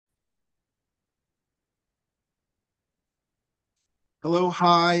Hello,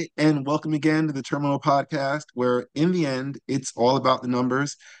 hi, and welcome again to the Terminal Podcast, where in the end, it's all about the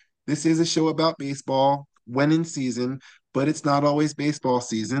numbers. This is a show about baseball, when in season, but it's not always baseball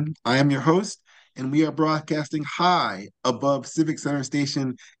season. I am your host, and we are broadcasting high above Civic Center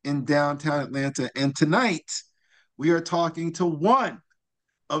Station in downtown Atlanta. And tonight, we are talking to one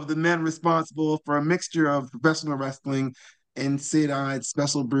of the men responsible for a mixture of professional wrestling and Sid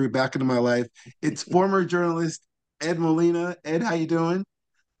special brew back into my life. It's former journalist Ed Molina. Ed, how you doing?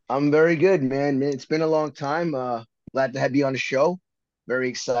 I'm very good, man. It's been a long time. Glad to have you on the show. Very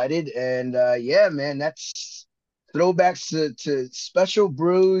excited. And yeah, man, that's throwbacks to special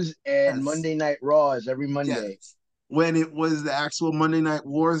brews and Yes, Monday Night Raws every yes. Monday. When it was the actual Monday Night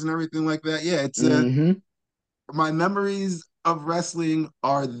Wars and everything like that. Yeah, it's Mm-hmm. my memories of wrestling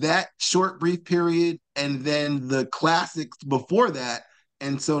are that short, brief period, and then the classics before that.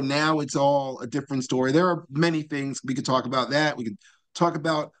 And so now it's all a different story. There are many things we could talk about that. We could talk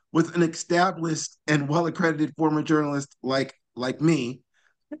about with an established and well accredited former journalist like me,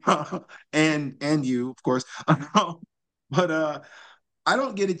 and you, of course. But I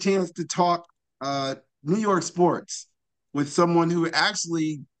don't get a chance to talk uh, New York sports with someone who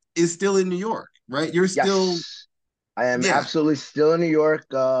actually is still in New York, right? You're still, Yes, I am yeah, absolutely still in New York.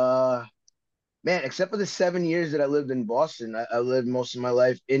 Man, except for the 7 years that I lived in Boston, I lived most of my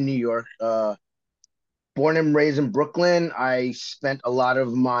life in New York. Born and raised in Brooklyn. I spent a lot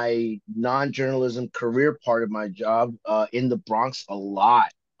of my non-journalism career part of my job in the Bronx a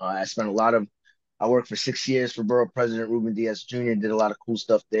lot. I spent a lot of, I worked for 6 years for Borough President Ruben Diaz Jr., did a lot of cool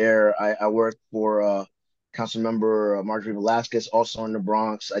stuff there. I worked for Council Member Marjorie Velasquez, also in the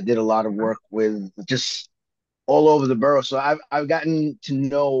Bronx. I did a lot of work with just all over the borough. So I've gotten to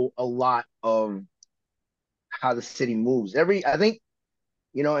know a lot of how the city moves. I think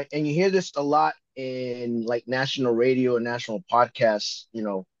and you hear this a lot in like national radio and national podcasts.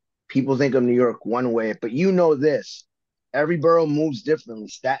 People think of New York one way, but this. Every borough moves differently.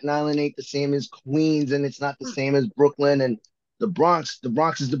 Staten Island ain't the same as Queens, and it's not the same as Brooklyn and the Bronx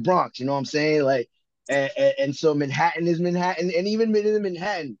is the Bronx. You know what I'm saying? Like, and so Manhattan is Manhattan, and even in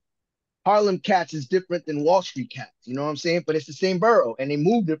Manhattan, Harlem Cats is different than Wall Street Cats. You know what I'm saying? But it's the same borough, and they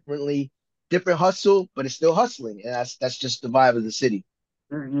move differently, different hustle, but it's still hustling, and that's just the vibe of the city.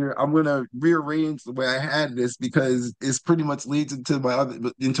 I'm gonna rearrange the way I had this because it's pretty much leads into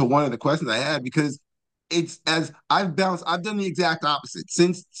one of the questions I had because it's as I've bounced, I've done the exact opposite.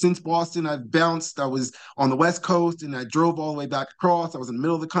 Since Boston, I've bounced. I was on the West Coast and I drove all the way back across. I was in the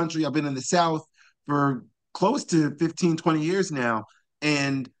middle of the country. I've been in the South for close to 15, 20 years now.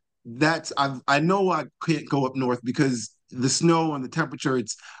 And I know I can't go up north because the snow and the temperature,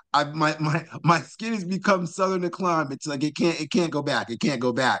 my skin has become southern to climb. It's like it can't go back. It can't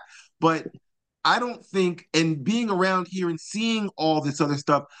go back. But I don't think, and being around here and seeing all this other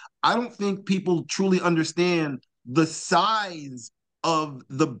stuff, I don't think people truly understand the size of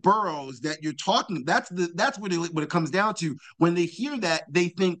the boroughs that you're talking. That's what it comes down to. When they hear that, they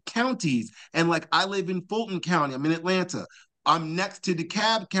think counties. And like I live in Fulton County. I'm in Atlanta. I'm next to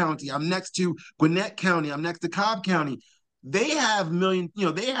DeKalb County. I'm next to Gwinnett County. I'm next to Cobb County. There's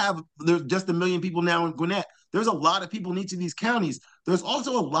just 1 million people now in Gwinnett. There's a lot of people in each of these counties. There's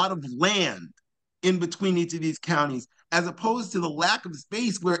also a lot of land in between each of these counties, as opposed to the lack of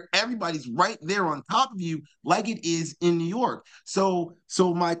space where everybody's right there on top of you, like it is in New York. So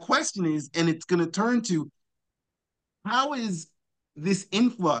my question is, and it's going to turn to how is this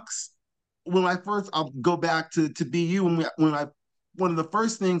influx? I'll go back to BU when I one of the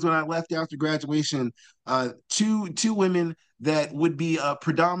first things when I left after graduation, two women that would be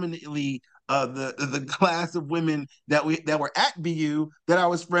predominantly the class of women that were at BU that I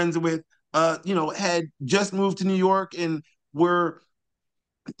was friends with, had just moved to New York and were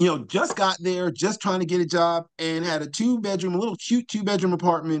just got there, just trying to get a job, and had a little cute 2 bedroom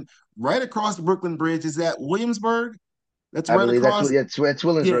apartment right across the Brooklyn Bridge. Is that Williamsburg? That's I right believe across. that's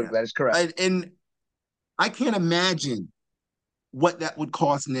Williamsburg. Yeah. That is correct. And I can't imagine what that would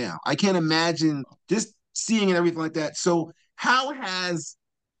cost now. I can't imagine just seeing and everything like that. So, how has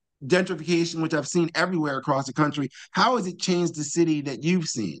gentrification, which I've seen everywhere across the country, how has it changed the city that you've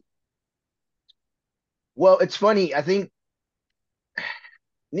seen? Well, it's funny. I think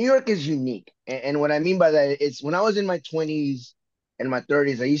New York is unique. And what I mean by that is when I was in my 20s and my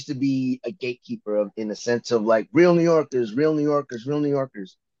 30s, I used to be a gatekeeper in the sense of like real New Yorkers, real New Yorkers, real New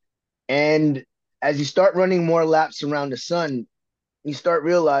Yorkers. And as you start running more laps around the sun, you start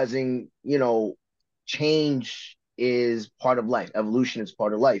realizing, change is part of life, evolution is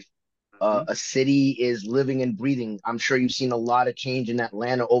part of life. Mhm. A city is living and breathing. I'm sure you've seen a lot of change in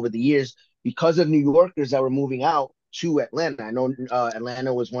Atlanta over the years because of New Yorkers that were moving out. to Atlanta. I know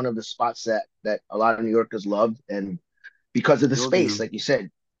Atlanta was one of the spots that a lot of New Yorkers loved, and because of the Still space, do. like you said,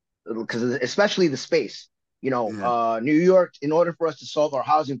 because especially the space. Yeah. New York, in order for us to solve our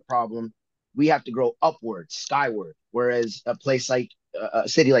housing problem, we have to grow upward, skyward. Whereas a place like a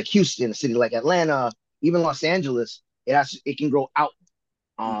city like Houston, a city like Atlanta, even Los Angeles, it can grow out.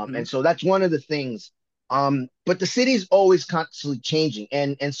 Hmm. And so that's one of the things. But the city's always constantly changing,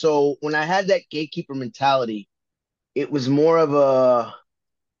 and so when I had that gatekeeper mentality, it was more of a,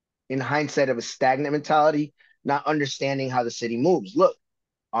 in hindsight, of a stagnant mentality, not understanding how the city moves. Look,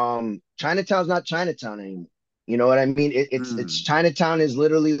 Chinatown's not Chinatown anymore. You know what I mean? It's Mm. Chinatown is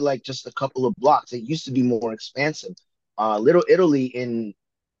literally like just a couple of blocks. It used to be more expansive. Little Italy in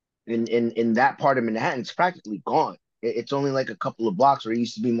that part of Manhattan is practically gone. It's only like a couple of blocks where it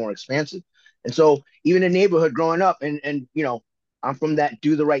used to be more expansive. And so even a neighborhood growing up, and I'm from that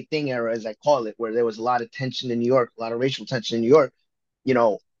do the right thing era, as I call it, where there was a lot of tension in New York, a lot of racial tension in New York. You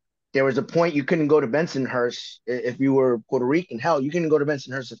know, there was a point you couldn't go to Bensonhurst if you were Puerto Rican. Hell, you couldn't go to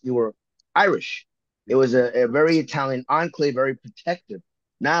Bensonhurst if you were Irish. It was a very Italian enclave, very protective.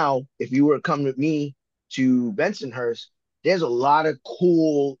 Now, if you were to come with me to Bensonhurst, there's a lot of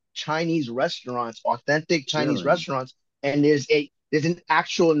cool Chinese restaurants, authentic Chinese Really? restaurants, and there's an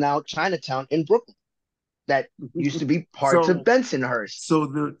actual now Chinatown in Brooklyn that used to be parts of So Bensonhurst.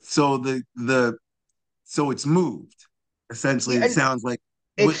 so it's moved. Essentially, Yeah, it and sounds like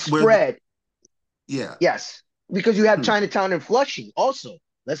it's where the spread. yeah. Yes, because you have Hmm. Chinatown and Flushing also.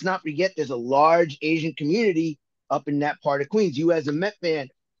 Let's not forget there's a large Asian community up in that part of Queens. You as a Met fan,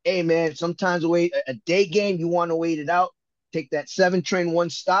 hey man, sometimes a day game, you want to wait it out. Take that 7 train, one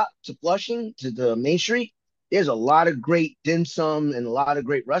stop to Flushing to the Main Street. There's a lot of great dim sum and a lot of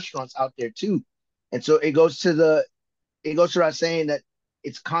great restaurants out there too. And so it goes to that saying that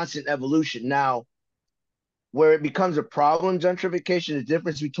it's constant evolution. Now, where it becomes a problem, gentrification, the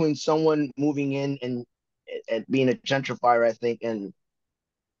difference between someone moving in and being a gentrifier, I think, and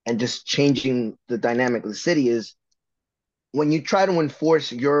just changing the dynamic of the city is when you try to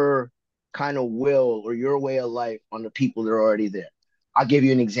enforce your kind of will or your way of life on the people that are already there. I'll give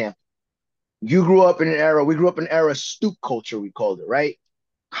you an example. We grew up in an era of stoop culture, we called it, right?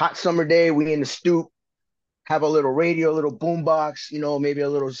 Hot summer day, we in the stoop, have a little radio, a little boom box, maybe a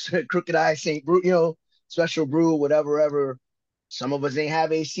little crooked eye St. Brew, special brew, whatever, ever. Some of us ain't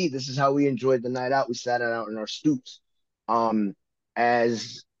have AC. This is how we enjoyed the night out. We sat out in our stoops. Um,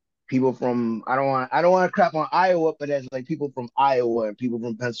 as people from I don't want to crap on Iowa, but as like people from Iowa and people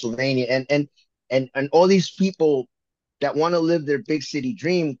from Pennsylvania and all these people that want to live their big city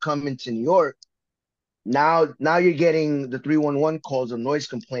dream come into New York. Now you're getting the 311 calls of noise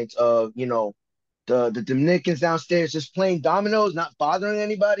complaints of, the Dominicans downstairs just playing dominoes, not bothering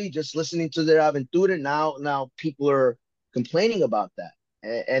anybody, just listening to their aventura. Now people are complaining about that.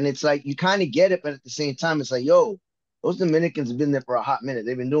 And it's like you kind of get it, but at the same time, it's like, yo, those Dominicans have been there for a hot minute.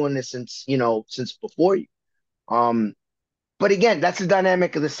 They've been doing this since before you. Um, but again, that's the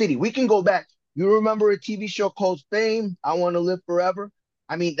dynamic of the city. We can go back. You remember a TV show called Fame? I Want to Live Forever.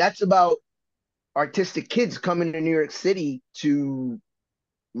 I mean, that's about artistic kids coming to New York City to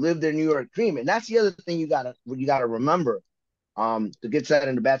live their New York dream. And that's the other thing you gotta remember. The good side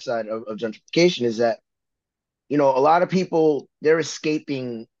and the bad side of gentrification is that, a lot of people, they're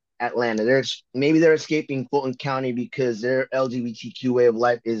escaping Atlanta. Maybe they're escaping Fulton County because their LGBTQ way of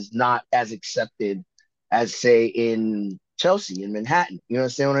life is not as accepted as, say, in Chelsea, in Manhattan. You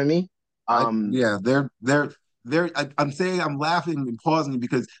understand what I mean? Um, Yeah, I'm saying I'm laughing and pausing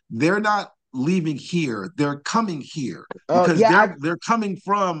because they're not leaving here. They're coming here because yeah, they're coming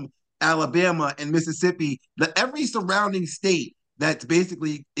from Alabama and Mississippi. Every surrounding state that's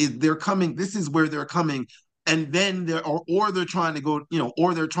basically is they're coming. This is where they're coming, and then or they're trying to go,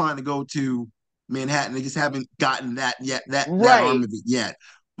 or they're trying to go to Manhattan. They just haven't gotten that yet, that arm right, of it yet.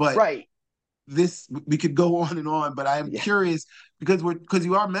 But right. this we could go on, but I am Yeah. curious because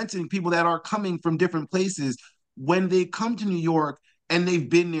you are mentioning people that are coming from different places when they come to New York and they've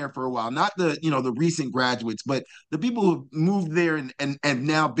been there for a while. Not the recent graduates, but the people who've moved there and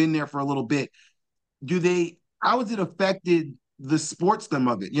now been there for a little bit. Do they? How has it affected the sportsdom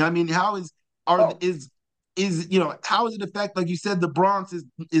of it? You know, what I mean, how are Oh, is how does it affect, like you said, the Bronx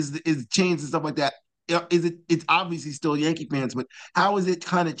is changed and stuff like that? It's obviously still Yankee fans, but how has it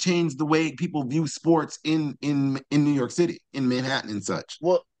kind of changed the way people view sports in New York City, in Manhattan and such?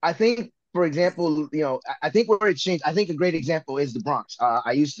 well, I think, for example, I think where it's changed. I think a great example is the Bronx.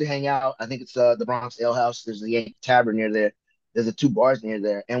 I used to hang out. I think it's the Bronx Ale House. There's a Yankee Tavern near there. There's the two bars near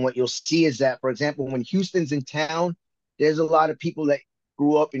there. And what you'll see is that, for example, when Houston's in town, there's a lot of people that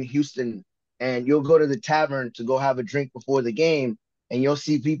grew up in Houston and you'll go to the tavern to go have a drink before the game, and you'll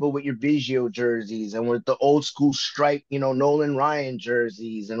see people with your Biggio jerseys and with the old school stripe, Nolan Ryan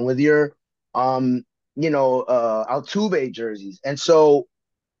jerseys, and with your um, Altuve jerseys. And so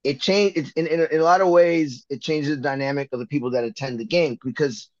it changed in a lot of ways. It changes the dynamic of the people that attend the game,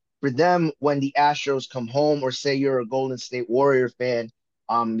 because for them, when the Astros come home, or say you're a Golden State Warrior fan,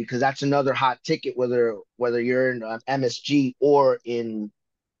 because that's another hot ticket, whether you're in MSG or in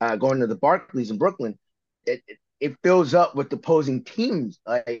going to the Barclays in Brooklyn, it fills up with opposing teams,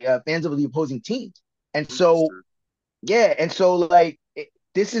 like fans of the opposing teams. And so Understood. yeah, and so like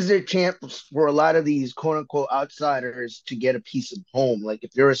this is their chance for a lot of these quote unquote outsiders to get a piece of home. Like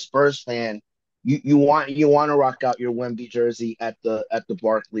if you're a Spurs fan, you want to rock out your Wemby jersey at the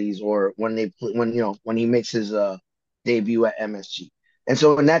Barclays, or when when he makes his debut at MSG. And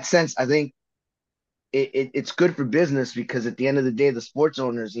so in that sense, I think it's good for business, because at the end of the day, the sports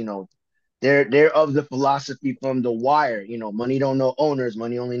owners, they're of the philosophy from The Wire. Money don't know owners,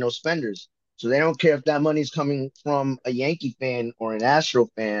 money only knows spenders. So they don't care if that money's coming from a Yankee fan or an Astro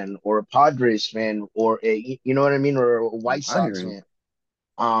fan or a Padres fan, or you know what I mean, or a White I hear Sox you. fan.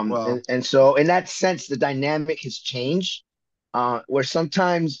 Well, And so in that sense, the dynamic has changed. Where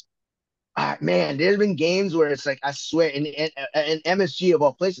sometimes, man, there's been games where it's like, I swear, in MSG of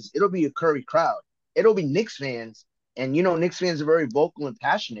all places, it'll be a Curry crowd. It'll be Knicks fans, and Knicks fans are very vocal and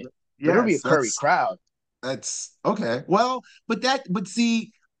passionate, but it'll be a yes, Curry crowd. that's okay. Well, but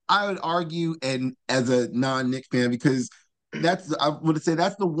see, I would argue, and as a non-Knicks fan, because I would say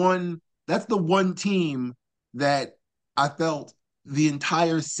that's the one team that I felt the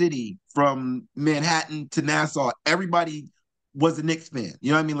entire city from Manhattan to Nassau, everybody was a Knicks fan.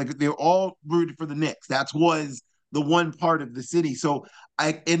 You know what I mean? Like they're all rooted for the Knicks. That was the one part of the city. So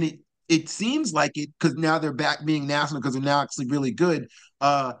it seems like it, because now they're back being national, because they're now actually really good.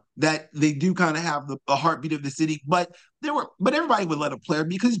 That they do kind of have the heartbeat of the city, but everybody would let a player,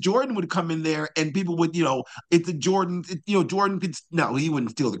 because Jordan would come in there and people would, it's a Jordan, Jordan could, no, he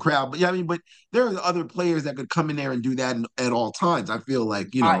wouldn't steal the crowd, but yeah, I mean, but there are other players that could come in there and do that at all times. I feel like,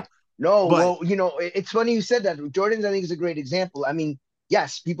 I no, but well, it's funny you said that. Jordan's, I think, is a great example. I mean,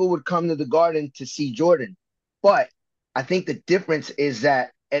 yes, people would come to the Garden to see Jordan, but I think the difference is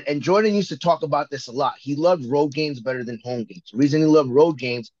that, and Jordan used to talk about this a lot. He loved road games better than home games. The reason he loved road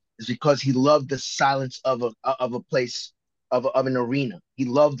games is because he loved the silence of a place, of an arena. He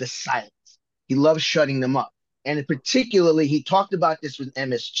loved the silence. He loved shutting them up, and particularly he talked about this with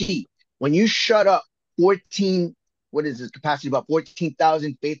MSG. When you shut up 14, what is his capacity, about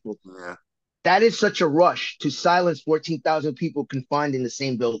 14,000 faithful. yeah, That is such a rush to silence 14,000 people confined in the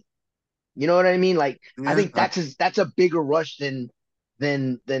same building. You know what I mean? Like, I yeah, think that's a bigger rush than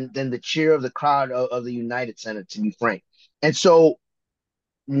the cheer of the crowd of the United Center, to be frank. And so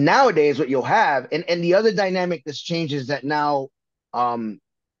nowadays, what you'll have, and the other dynamic that's changed is that now, um,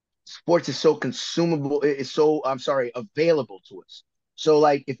 sports is so consumable, it's so, I'm sorry, available to us. So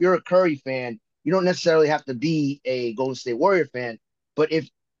like if you're a Curry fan, you don't necessarily have to be a Golden State Warrior fan. But if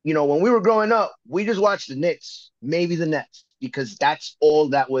when we were growing up, we just watched the Knicks, maybe the Nets, because that's all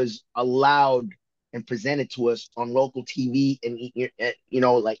that was allowed and presented to us on local TV,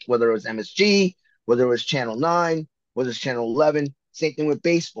 and like whether it was MSG, whether it was Channel 9, whether it's Channel 11. Same thing with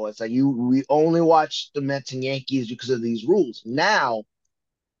baseball. It's like we only watch the Mets and Yankees because of these rules. Now,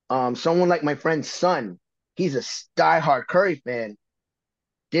 someone like my friend's son, he's a diehard Curry fan.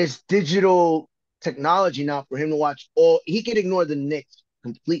 There's digital technology now for him to watch all. He could ignore the Knicks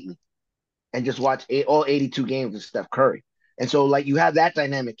completely and just watch all 82 games of Steph Curry. And so, like, you have that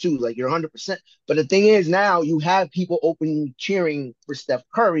dynamic too. Like, you're 100%. But the thing is, now you have people openly cheering for Steph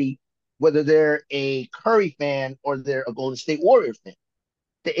Curry, whether they're a Curry fan or they're a Golden State Warrior fan.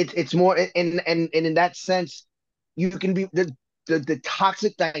 It's more, and in that sense, you can be the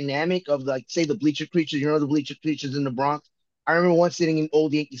toxic dynamic of, like, say, the bleacher creatures. The bleacher creatures in the Bronx. I remember once sitting in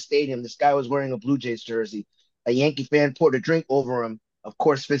old Yankee Stadium. This guy was wearing a Blue Jays jersey. A Yankee fan poured a drink over him. Of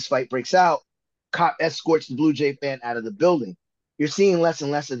course, fist fight breaks out. Cop escorts the Blue Jay fan out of the building. You're seeing less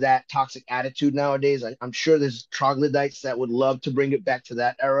and less of that toxic attitude nowadays. I'm sure there's troglodytes that would love to bring it back to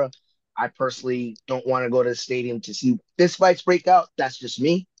that era. I personally don't want to go to the stadium to see fist fights break out. That's just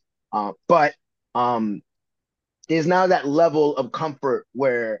me. But there's now that level of comfort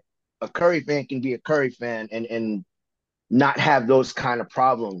where a Curry fan can be a Curry fan and not have those kind of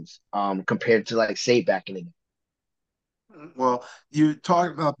problems, compared to, like, say, back in the day. well, you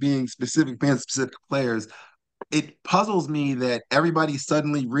talk about being specific fans, specific players. It puzzles me that everybody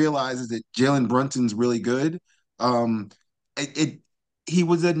suddenly realizes that Jalen Brunson's really good. Um, it he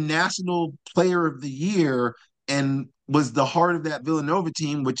was a national player of the year, and was the heart of that Villanova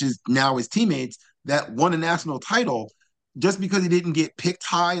team, which is now his teammates that won a national title. Just because he didn't get picked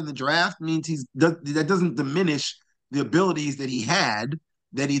high in the draft means that doesn't diminish the abilities that he had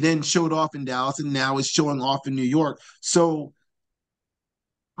that he then showed off in Dallas and now is showing off in New York. So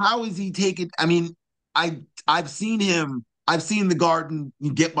how is he taking? I mean, I've seen him. I've seen the Garden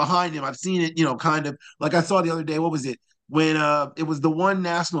get behind him. I've seen it, kind of like I saw the other day. What was it when it was the one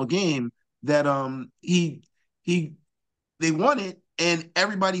national game that he they won it and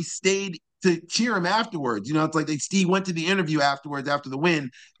everybody stayed to cheer him afterwards. It's like Steve went to the interview afterwards after the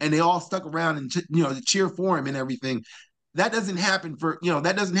win and they all stuck around and to cheer for him and everything. That doesn't happen for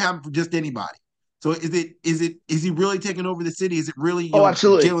just anybody. So is he really taking over the city? Is it really, Oh,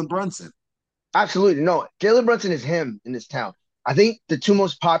 absolutely. Jalen Brunson? Absolutely. No, Jalen Brunson is him in this town. I think the two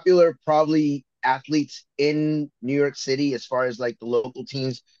most popular probably athletes in New York City as far as like the local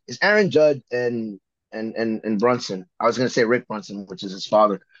teams is Aaron Judd and Brunson. I was gonna say Rick Brunson, which is his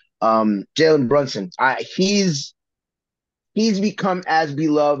father. Jalen Brunson. He's become as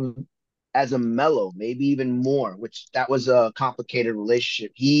beloved as a Mello, maybe even more, which that was a complicated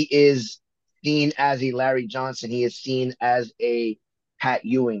relationship. He is seen as a Larry Johnson. He is seen as a Pat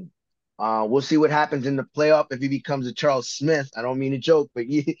Ewing. We'll see what happens in the playoff if he becomes a Charles Smith. I don't mean to joke, but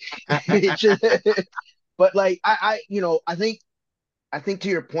but like I think to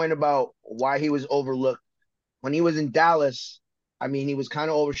your point about why he was overlooked when he was in Dallas. I mean, he was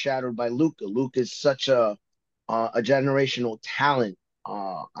kind of overshadowed by Luka. Luka is such a generational talent.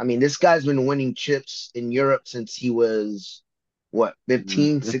 I mean, this guy's been winning chips in Europe since he was what,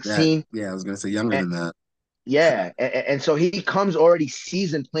 15, If that, 16? yeah, I was gonna say younger And than that. yeah, and so he comes already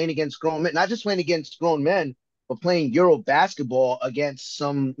seasoned playing against grown men, not just playing against grown men, but playing Euro basketball against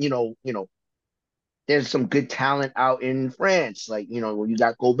some, there's some good talent out in France, like, when you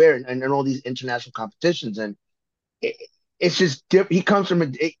got Gobert and all these international competitions. And it, it's just he comes from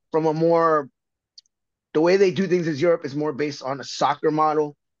a more the way they do things in Europe is more based on a soccer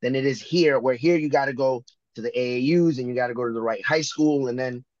model than it is here, where here you got to go to the AAUs and you got to go to the right high school and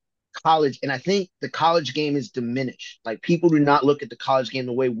then college. And I think the college game is diminished. Like people do not look at the college game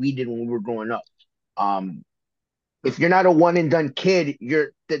the way we did when we were growing up. Um, if you're not a one and done kid,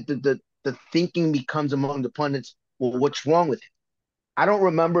 you're the thinking becomes among the pundits, well, what's wrong with him? I don't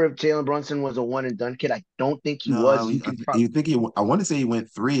remember if Jalen Brunson was a one and done kid. I don't think he No, was. You I can probably you think I want to say he went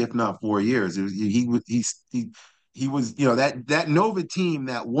 3, if not 4 years. He was, that Nova team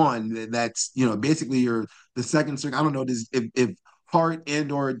that won. That's basically the second string. I don't know if Hart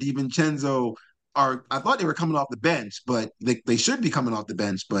and or DiVincenzo are. I thought they were coming off the bench, but they should be coming off the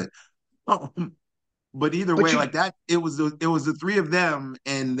bench. But either but way, you like that, it was the three of them,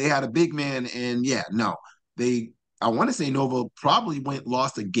 and they had a big man, and yeah, no, they. I want to say Nova probably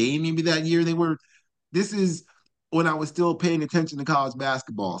lost a game maybe that year. This is when I was still paying attention to college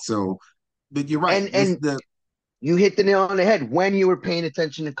basketball. So, but you're right. This and the you hit the nail on the head when you were paying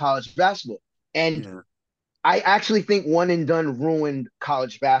attention to college basketball. And Yeah. I actually think one and done ruined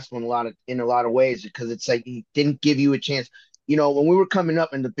college basketball in a lot of ways because it's like he didn't give you a chance. When we were coming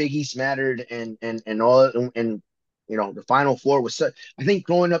up and the Big East mattered and all and the Final Four was such. I think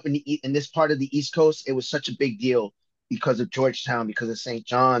growing up in this part of the East Coast, it was such a big deal because of Georgetown, because of St.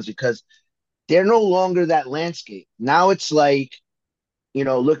 John's, because they're no longer that landscape. Now it's like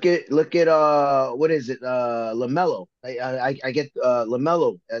look at what is it? LaMelo. I get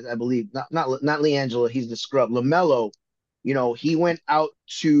LaMelo, I believe. Not LiAngelo, he's the scrub. LaMelo, he went out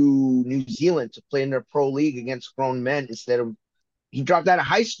to New Zealand to play in their pro league against grown men instead of he dropped out of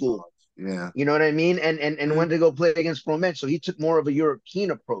high school. Yeah. You know what I mean? And Yeah. went to go play against grown men. So he took more of a European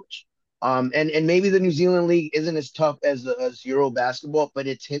approach. And maybe the New Zealand league isn't as tough as Euro basketball, but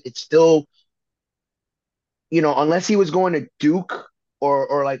it's still unless he was going to Duke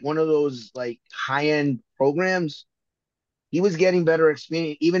or like one of those like high end programs, he was getting better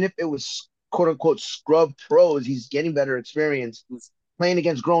experience. Even if it was quote unquote scrub pros, he's getting better experience It's playing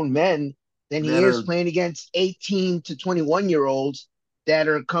against grown men than he that is are playing against 18 to 21-year-olds that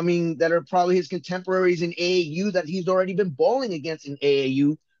are probably his contemporaries in AAU that he's already been bowling against in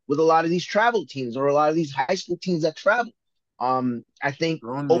AAU with a lot of these travel teams or a lot of these high school teams that travel. I think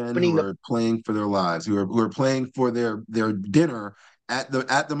grown men who opening up are playing for their lives, who are playing for their dinner at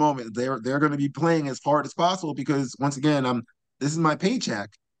the moment. They're going to be playing as hard as possible because once again, this is my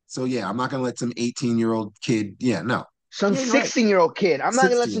paycheck. So yeah, I'm not going to let some 18-year-old kid. Yeah, no. some Yeah, you're right. 16-year-old kid. I'm not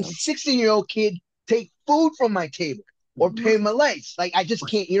gonna let 16. some 16-year-old kid take food from my table or pay my lights. Like I just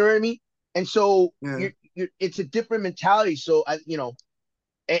can't. You know what I mean? And so Yeah. it's a different mentality. So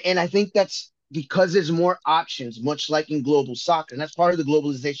and I think that's because there's more options, much like in global soccer, and that's part of the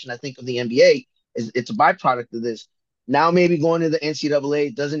globalization I think of the NBA. Is it's a byproduct of this. Now maybe going to the NCAA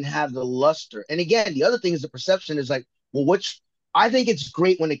doesn't have the luster. And again, the other thing is the perception is like, well, which I think it's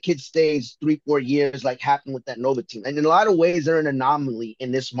great when a kid stays 3, 4 years, like happened with that Nova team. And in a lot of ways, they're an anomaly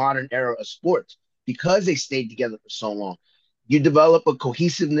in this modern era of sports because they stayed together for so long. You develop a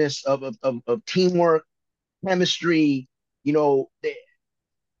cohesiveness of teamwork, chemistry, you know,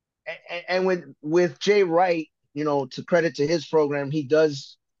 and with Jay Wright, to credit to his program, he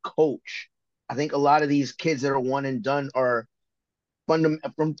does coach. I think a lot of these kids that are one and done are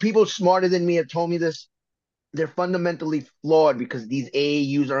from people smarter than me have told me this. They're fundamentally flawed because these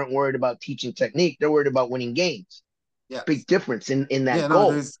AAUs aren't worried about teaching technique. They're worried about winning games. Yes. Big difference in Yeah, that no,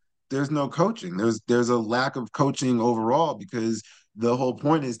 goal. there's no coaching. There's a lack of coaching overall because the whole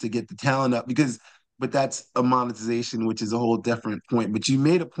point is to get the talent up because but that's a monetization, which is a whole different point. But you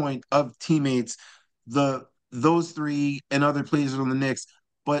made a point of teammates, those three and other players on the Knicks,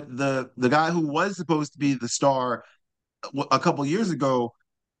 but the guy who was supposed to be the star a couple years ago,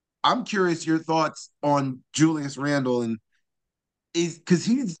 I'm curious your thoughts on Julius Randle and is because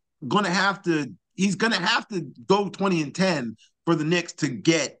he's gonna have to go 20 and 10 for the Knicks to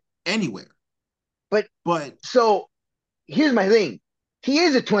get anywhere. But But so here's my thing. He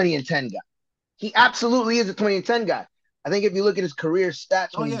is a 20 and 10 guy. He absolutely is a 20 and 10 guy. I think if you look at his career stats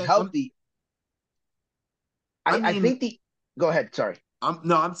oh when he's yeah, healthy, I I mean think the go ahead, sorry.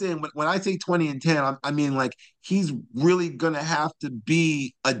 I'm saying when I say 20 and 10, I mean like he's really gonna have to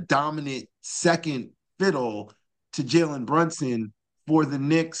be a dominant second fiddle to Jalen Brunson for the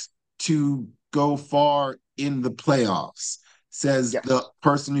Knicks to go far in the playoffs, says the Yes.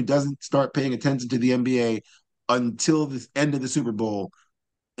 person who doesn't start paying attention to the NBA until the end of the Super Bowl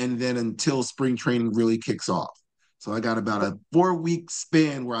and then until spring training really kicks off. So I got about But a 4 week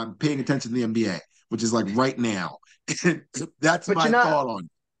span where I'm paying attention to the NBA, which is like right now. That's but my you're not thought on it.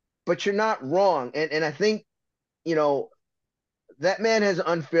 but you're not wrong. And I think, you know, that man has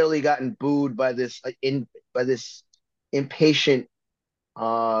unfairly gotten booed by this impatient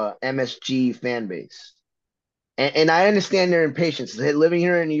MSG fan base. And I understand their impatience. Living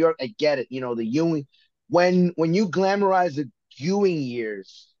here in New York, I get it. The Ewing, when you glamorize the Ewing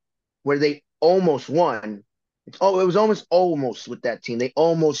years where they almost won, it was almost with that team. They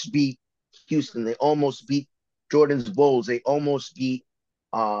almost beat Houston. They almost beat Jordan's Bulls. They almost beat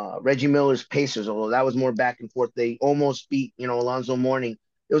Reggie Miller's Pacers, although that was more back and forth. They almost beat, Alonzo Mourning.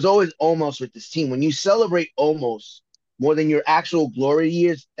 It was always almost with this team. When you celebrate almost more than your actual glory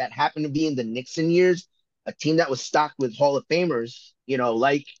years that happened to be in the Nixon years, a team that was stocked with Hall of Famers,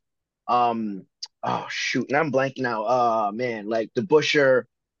 like um oh shoot, and I'm blanking out. Man, like the Busher,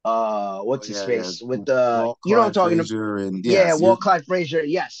 Oh what's his yeah, yeah. face with the Walt you know what I'm Clyde talking about? Frazier and Yeah, yes, you're Walt Clyde Frazier,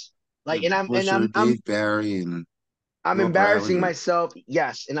 yes. Like and I'm and Busher, I'm I'm Dave Barry, and I'm Bill Bradley. embarrassing myself.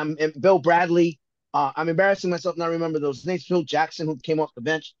 Yes, and Bill Bradley. I'm embarrassing myself not remember those names. Phil Jackson, who came off the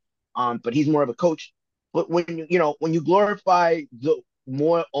bench, but he's more of a coach. But when you glorify the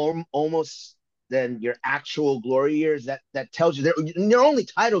more almost than your actual glory years, that tells you their only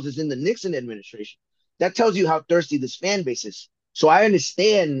titles is in the Nixon administration. That tells you how thirsty this fan base is. So I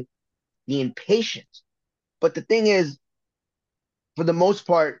understand the impatience, but the thing is, for the most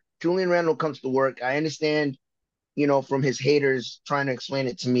part, Julian Randle comes to work. I understand from his haters trying to explain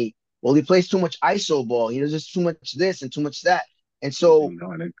it to me. Well, he plays too much ISO ball. He does just too much this and too much that. And so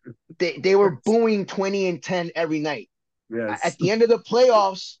they were booing 20 and 10 every night. Yes. At the end of the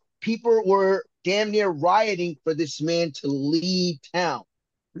playoffs, people were damn near rioting for this man to leave town.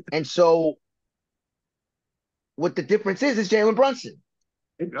 And so what the difference is Jalen Brunson.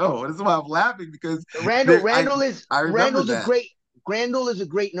 Oh, this is why I'm laughing because Randall there Randall is I remember Randall's a that. great Randall is a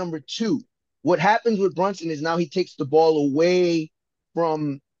great number two. What happens with Brunson is now he takes the ball away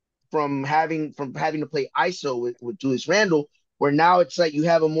from from having to play ISO with Julius Randall, where now it's like you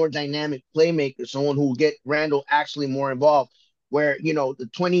have a more dynamic playmaker, someone who will get Randall actually more involved. Where the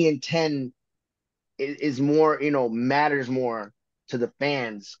 20 and 10 is more, matters more to the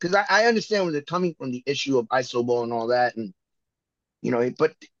fans because I understand where they're coming from, the issue of ISO ball and all that, and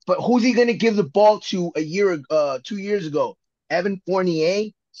but who's he going to give the ball to 2 years ago? Evan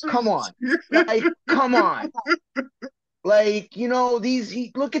Fournier? Come on. Like, come on. Like,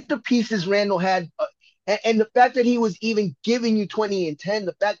 look at the pieces Randall had. And the fact that he was even giving you 20 and 10,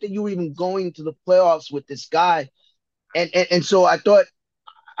 the fact that you were even going to the playoffs with this guy. And so I thought,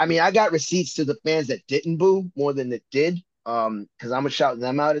 I mean, I got receipts to the fans that didn't boo more than that did. Because I'm gonna shout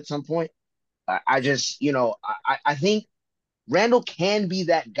them out at some point. I just, I think Randall can be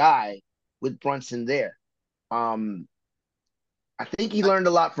that guy with Brunson there. Um, I think he I, learned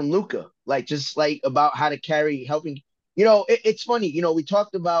a lot from Luca, like just like about how to carry, helping. it's funny. We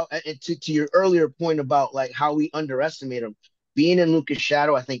talked about to your earlier point about like how we underestimate him. Being in Lucas'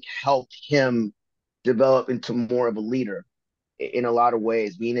 shadow, I think helped him develop into more of a leader in a lot of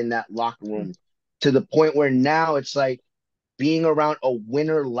ways. Being in that locker room to the point where now it's like being around a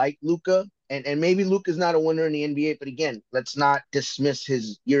winner like Luca, and maybe Luca's not a winner in the NBA, but again, let's not dismiss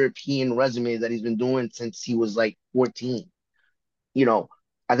his European resume that he's been doing since he was like 14. You know,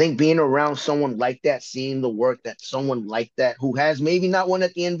 I think being around someone like that, seeing the work that someone like that who has maybe not one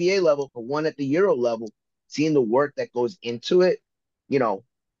at the NBA level, but one at the Euro level, seeing the work that goes into it, you know,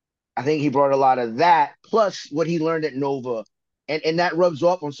 I think he brought a lot of that plus what he learned at Nova. And that rubs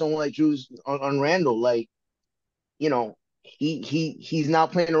off on someone like Drew's on Randall. Like, you know, he's now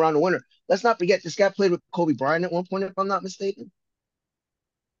playing around the winner. Let's not forget this guy played with Kobe Bryant at one point, if I'm not mistaken.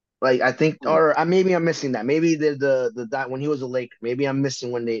 Like I think, or maybe I'm missing that. Maybe the that when he was a Laker. Maybe I'm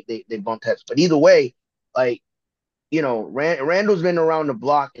missing when they bumped heads. But either way, like Randall's been around the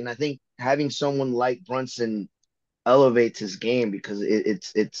block, and I think having someone like Brunson elevates his game because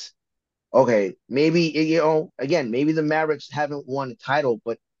it's okay. Maybe again, maybe the Mavericks haven't won a title,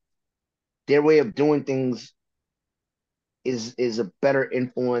 but their way of doing things is a better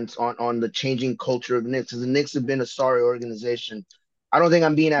influence on the changing culture of the Knicks. Because the Knicks have been a sorry organization. I don't think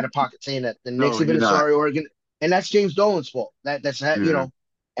I'm being out of pocket saying that the Knicks No, have been you're a not. sorry organ, and that's James Dolan's fault. That's Yeah.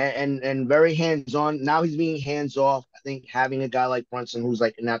 and very hands on. Now he's being hands off. I think having a guy like Brunson, who's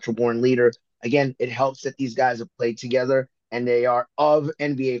like a natural born leader, again, it helps that these guys have played together and they are of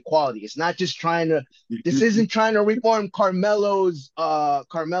NBA quality. It's not just trying to. This isn't trying to reform Carmelo's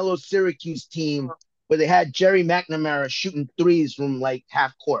Syracuse team where they had Jerry McNamara shooting threes from like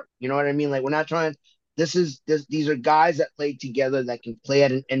half court. You know what I mean? Like we're not trying. These are guys that played together that can play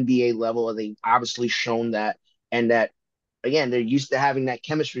at an NBA level, and they've obviously shown that. And that again, they're used to having that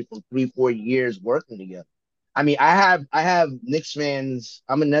chemistry from 3-4 years working together. I mean, I have Knicks fans.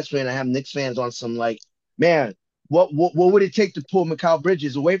 I'm a Nets fan. I have Knicks fans on some like, man, what would it take to pull Mikal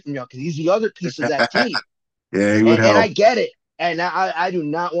Bridges away from y'all? Because he's the other piece of that team. Yeah, he would And I help. get it. And I do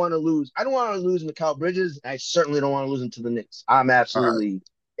not want to lose. I don't want to lose Mikal Bridges. I certainly don't want to lose him to the Knicks. I'm All right. absolutely.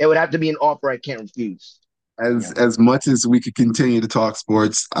 It would have to be an offer I can't refuse. As Yeah, as much as we could continue to talk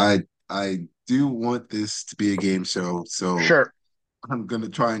sports, I do want this to be a game show. So sure. I'm gonna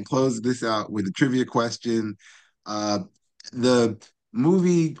try and close this out with a trivia question. Uh, the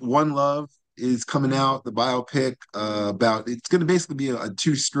movie One Love is coming out, the biopic about it's gonna basically be a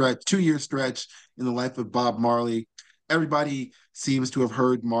 2-year stretch in the life of Bob Marley. Everybody seems to have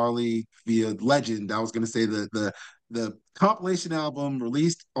heard Marley via legend. I was gonna say the compilation album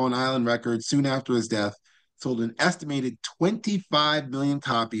released on Island Records soon after his death sold an estimated 25 million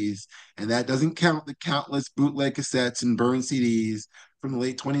copies, and that doesn't count the countless bootleg cassettes and burned CDs from the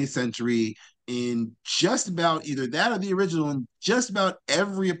late 20th century in just about either that or the original in just about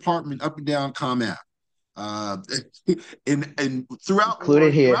every apartment up and down Com Ave. Uh, in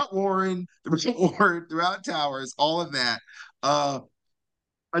Included here. throughout Towers, all of that. Uh,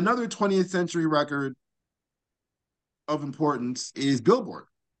 Another 20th century record of importance is Billboard.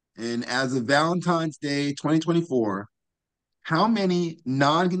 And as of Valentine's Day 2024, how many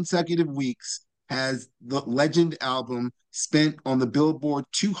non-consecutive weeks has the Legend album spent on the Billboard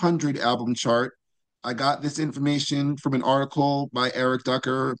 200 album chart? I got this information from an article by Eric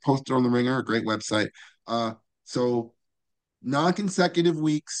Ducker, posted on The Ringer, a great website. So non-consecutive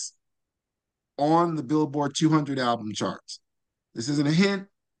weeks on the Billboard 200 album charts. This isn't a hint,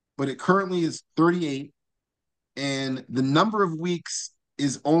 but it currently is 38, and the number of weeks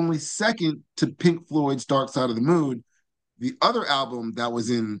is only second to Pink Floyd's Dark Side of the Moon, the other album that was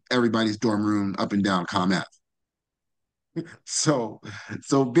in everybody's dorm room up and down Com Ave. So,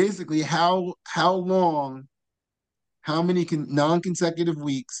 so basically, how long, how many non-consecutive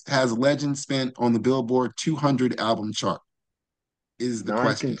weeks has Legend spent on the Billboard 200 album chart? Is the Non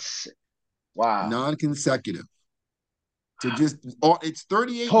question. cons Wow. Non-consecutive. So just it's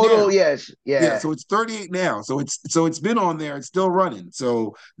 38 Total, now. yes. Yeah, Yeah. so it's 38 now. So it's been on there. It's still running.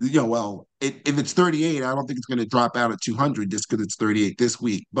 So well, if it's 38, I don't think it's going to drop out at 200 just because it's 38 this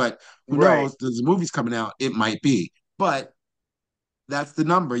week. But who Right. knows? There's a movie's coming out. It might be. But that's the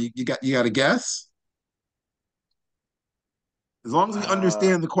number. You got to guess. As long as we Uh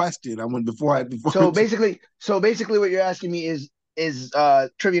understand the question, I want before I before. so basically what you're asking me is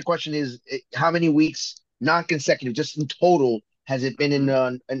trivia question is how many weeks non-consecutive just in total has it been in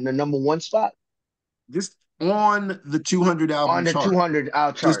the number one spot Just on the 200 album on the chart. 200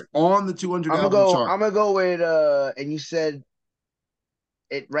 out Just chart. on the 200 I'm gonna album go. chart. I'm gonna go with and you said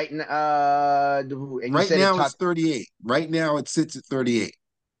it right now. And you Right said it now it's top. 38. Right now it sits at 38.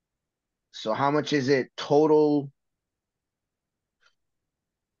 So how much is it total?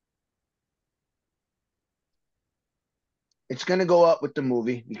 It's gonna go up with the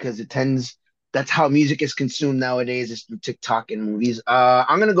movie because it tends. That's how music is consumed nowadays, is through TikTok and movies.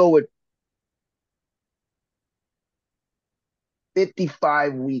 I'm gonna go with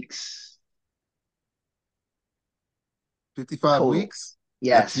 55 weeks 55 total. weeks?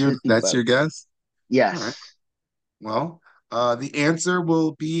 Yes, That's 55. your guess? All right. Yes. Well, the answer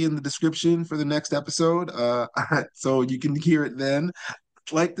will be in the description for the next episode. So you can hear it then.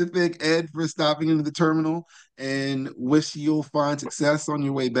 I'd like to thank Ed for stopping into the terminal and wish you'll find success on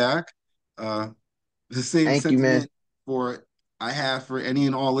your way back. Uh, the same Thank you, man. sentiment for I have for any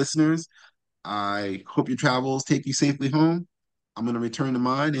and all listeners. I hope your travels take you safely home. I'm going to return to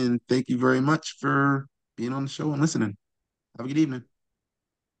mine and thank you very much for being on the show and listening. Have a good evening.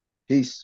 Peace.